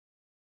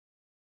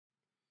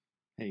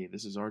Hey,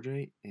 this is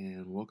RJ,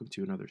 and welcome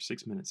to another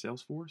 6-Minute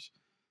Salesforce.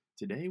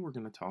 Today we're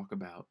going to talk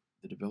about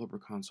the developer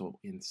console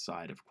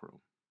inside of Chrome.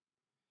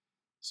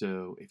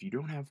 So if you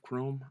don't have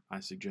Chrome,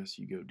 I suggest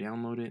you go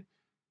download it.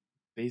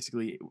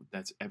 Basically,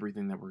 that's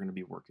everything that we're going to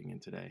be working in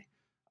today.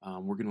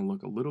 We're going to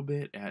look a little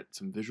bit at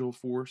some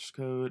Visualforce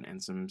code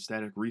and some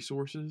static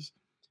resources,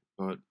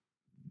 but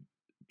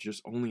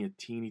just only a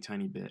teeny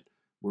tiny bit.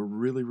 We're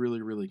really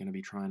going to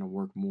be trying to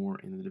work more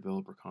in the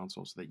developer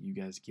console so that you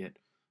guys get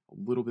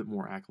a little bit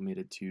more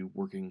acclimated to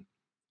working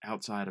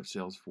outside of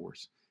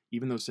Salesforce.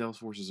 Even though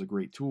Salesforce is a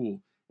great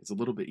tool, it's a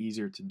little bit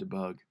easier to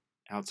debug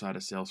outside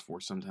of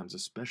Salesforce sometimes,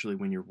 especially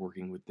when you're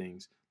working with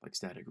things like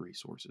static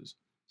resources.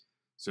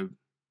 So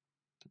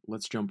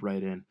let's jump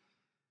right in.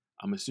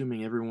 I'm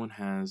assuming everyone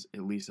has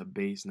at least a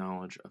base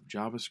knowledge of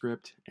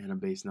JavaScript and a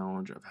base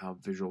knowledge of how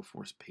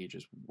Visualforce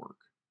pages work.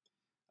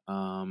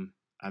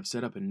 I've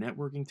set up a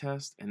networking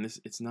test, and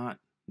it's not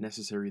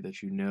necessary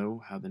that you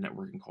know how the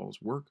networking calls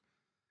work,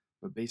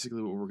 but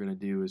basically what we're going to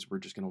do is we're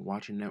just going to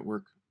watch a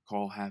network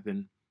call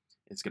happen.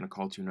 It's going to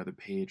call to another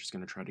page. It's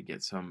going to try to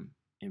get some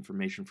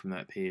information from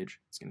that page.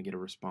 It's going to get a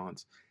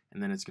response,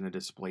 and then it's going to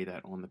display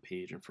that on the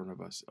page in front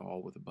of us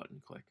all with a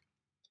button click.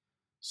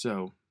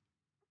 So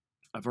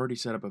I've already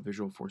set up a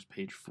Visualforce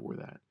page for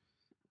that.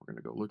 We're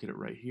going to go look at it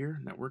right here,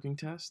 networking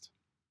test,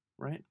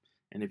 right?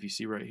 And if you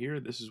see right here,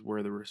 this is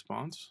where the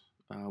response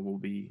will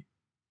be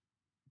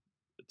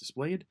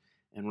displayed.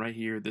 And right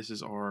here, this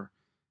is our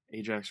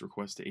Ajax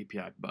request to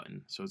API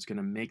button. So it's going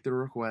to make the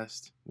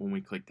request when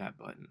we click that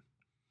button.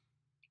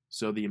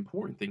 So the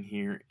important thing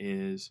here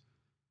is,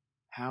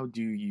 how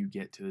do you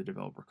get to the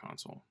developer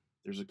console?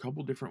 There's a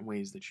couple different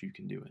ways that you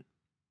can do it.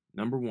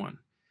 Number one,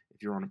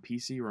 if you're on a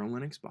PC or a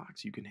Linux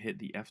box, you can hit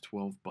the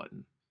F12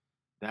 button.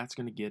 That's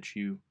going to get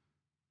you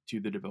to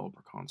the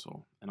developer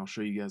console. And I'll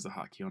show you guys the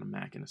hotkey on a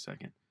Mac in a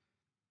second.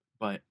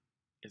 But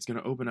it's going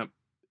to open up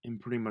in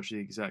pretty much the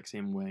exact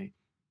same way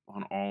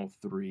on all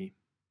three,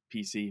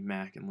 PC,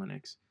 Mac, and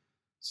Linux.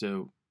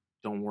 So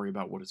don't worry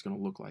about what it's going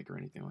to look like or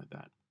anything like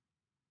that.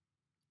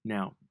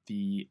 Now,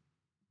 the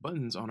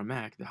buttons on a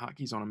Mac, the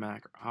hotkeys on a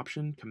Mac are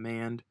Option,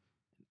 Command,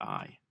 and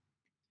I.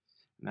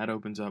 And that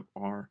opens up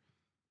our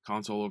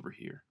console over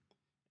here.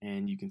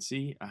 And you can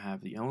see I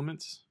have the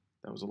elements.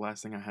 That was the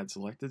last thing I had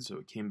selected, so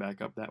it came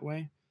back up that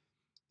way.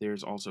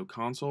 There's also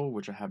console,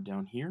 which I have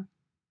down here.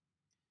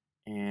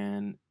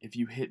 And if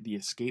you hit the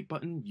escape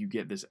button, you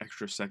get this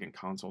extra second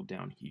console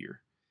down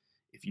here.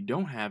 If you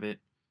don't have it,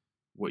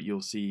 what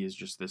you'll see is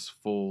just this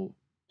full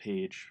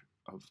page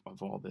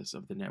of all this,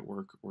 of the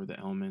network or the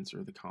elements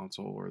or the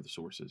console or the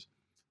sources.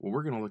 What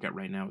we're going to look at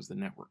right now is the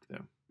network,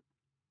 though.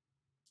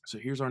 So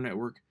here's our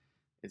network.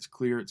 It's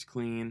clear, it's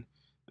clean.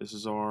 This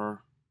is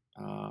our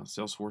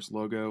Salesforce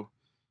logo.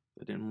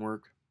 That didn't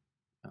work,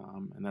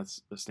 and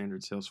that's a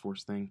standard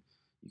Salesforce thing.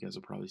 You guys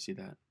will probably see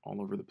that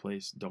all over the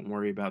place. Don't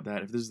worry about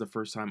that. If this is the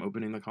first time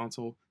opening the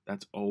console,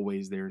 that's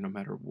always there no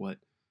matter what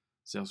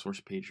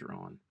Salesforce page you're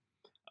on.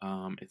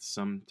 It's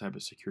some type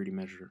of security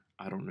measure.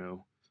 I don't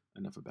know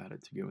enough about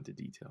it to go into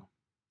detail.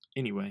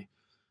 Anyway,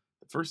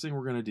 the first thing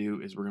we're going to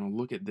do is we're going to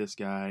look at this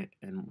guy,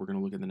 and we're going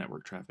to look at the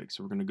network traffic.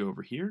 So we're going to go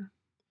over here,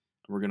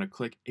 and we're going to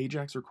click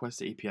Ajax request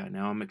to API.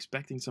 Now I'm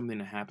expecting something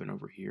to happen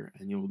over here,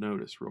 and you'll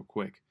notice real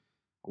quick,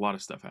 a lot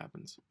of stuff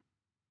happens.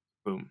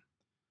 Boom.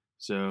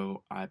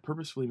 So I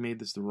purposefully made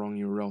this the wrong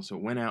URL, so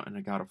it went out and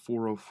I got a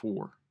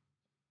 404.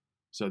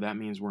 So that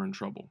means we're in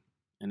trouble.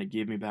 And it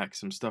gave me back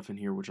some stuff in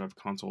here which I've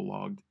console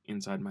logged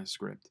inside my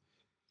script.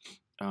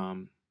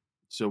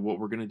 So what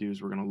we're going to do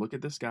is we're going to look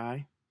at this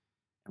guy,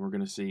 and we're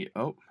going to see,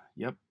 oh,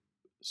 yep,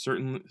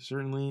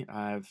 certainly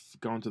I've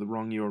gone to the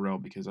wrong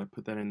URL because I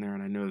put that in there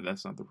and I know that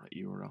that's not the right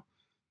URL.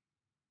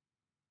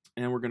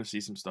 And we're going to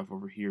see some stuff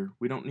over here.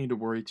 We don't need to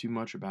worry too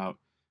much about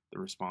the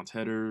response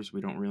headers. We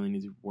don't really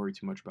need to worry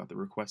too much about the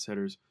request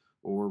headers.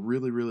 What we're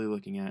really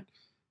looking at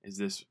is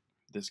this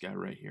guy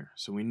right here.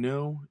 So we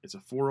know it's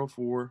a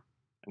 404,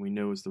 and we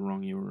know it's the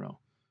wrong URL.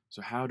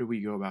 So how do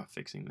we go about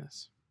fixing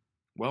this?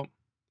 Well,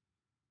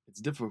 it's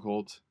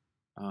difficult.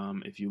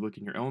 If you look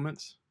in your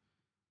elements,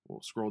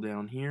 we'll scroll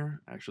down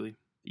here. Actually,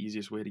 the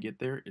easiest way to get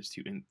there is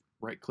to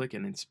right-click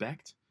and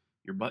inspect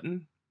your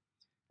button,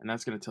 and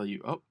that's going to tell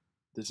you, oh,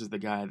 this is the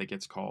guy that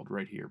gets called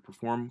right here.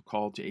 Perform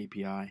call to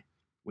API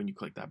when you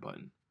click that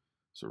button.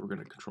 So we're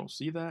going to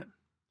Control-C that,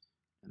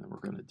 and then we're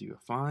going to do a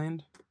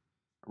find.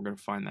 We're going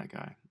to find that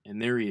guy,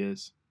 and there he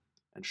is.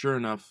 And sure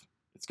enough,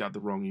 it's got the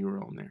wrong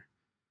URL in there.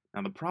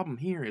 Now the problem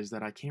here is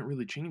that I can't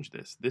really change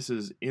this. This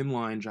is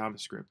inline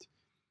JavaScript,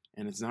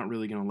 and it's not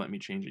really going to let me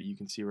change it. You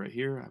can see right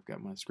here, I've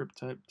got my script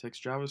type,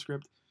 text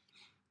JavaScript.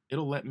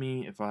 It'll let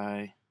me if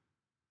I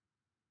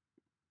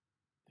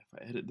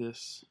edit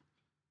this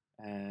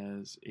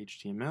as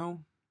HTML,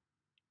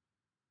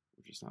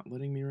 which is not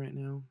letting me right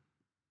now.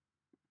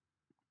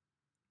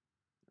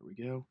 There we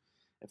go.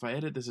 If I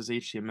edit this as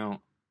HTML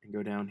and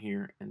go down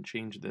here and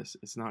change this,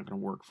 it's not going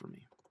to work for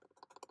me.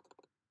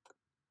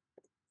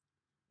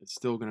 It's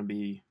still going to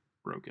be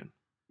broken,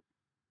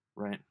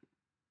 right?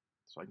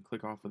 So I can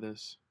click off of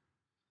this,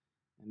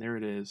 and there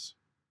it is.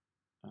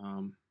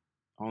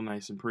 all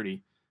nice and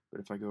pretty.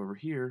 But if I go over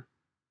here,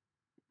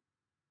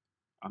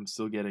 I'm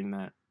still getting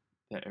that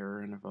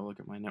error. And if I look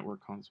at my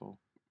network console,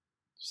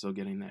 still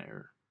getting that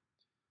error.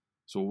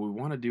 So what we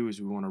want to do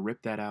is we want to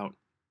rip that out,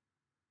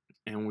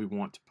 and we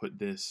want to put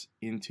this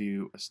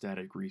into a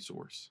static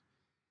resource.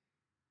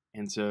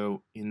 And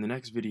so in the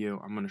next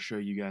video, I'm going to show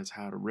you guys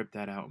how to rip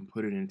that out and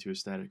put it into a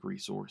static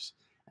resource.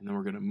 And then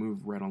we're going to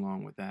move right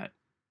along with that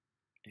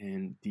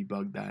and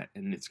debug that.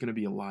 And it's going to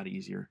be a lot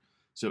easier.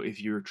 So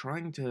if you're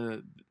trying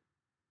to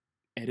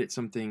edit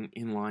something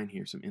inline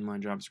here, some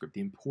inline JavaScript,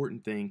 the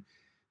important thing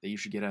that you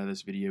should get out of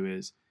this video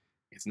is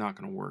it's not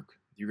going to work.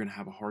 You're going to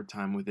have a hard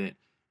time with it.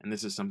 And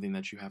this is something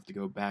that you have to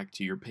go back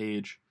to your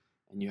page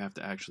and you have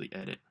to actually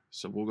edit.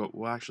 So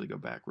we'll actually go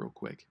back real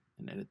quick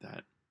and edit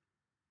that.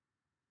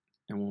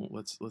 And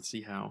let's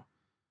see how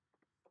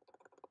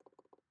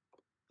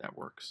that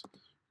works. I'm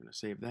going to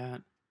save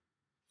that.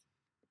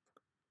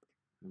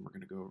 And we're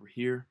going to go over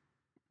here.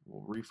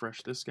 We'll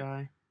refresh this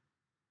guy.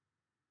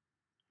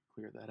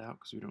 Clear that out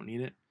because we don't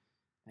need it.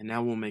 And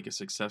now we'll make a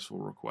successful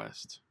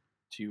request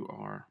to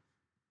our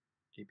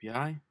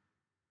API.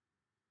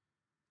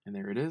 And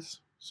there it is.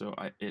 So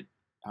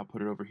I'll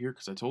put it over here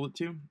because I told it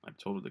to. I've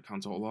told it to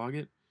console log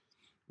it.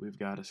 We've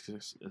got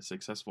a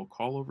successful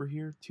call over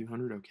here,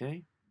 200,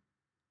 okay.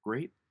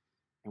 Great.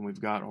 And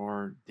we've got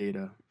our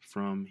data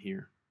from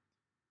here.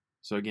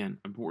 So again,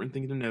 important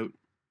thing to note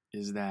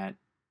is that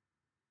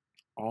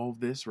all of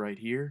this right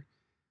here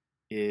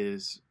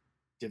is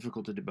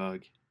difficult to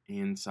debug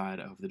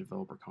inside of the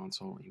developer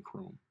console in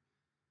Chrome.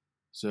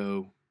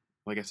 So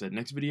like I said,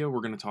 next video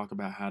we're going to talk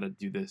about how to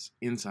do this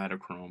inside of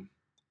Chrome.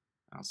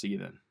 I'll see you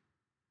then.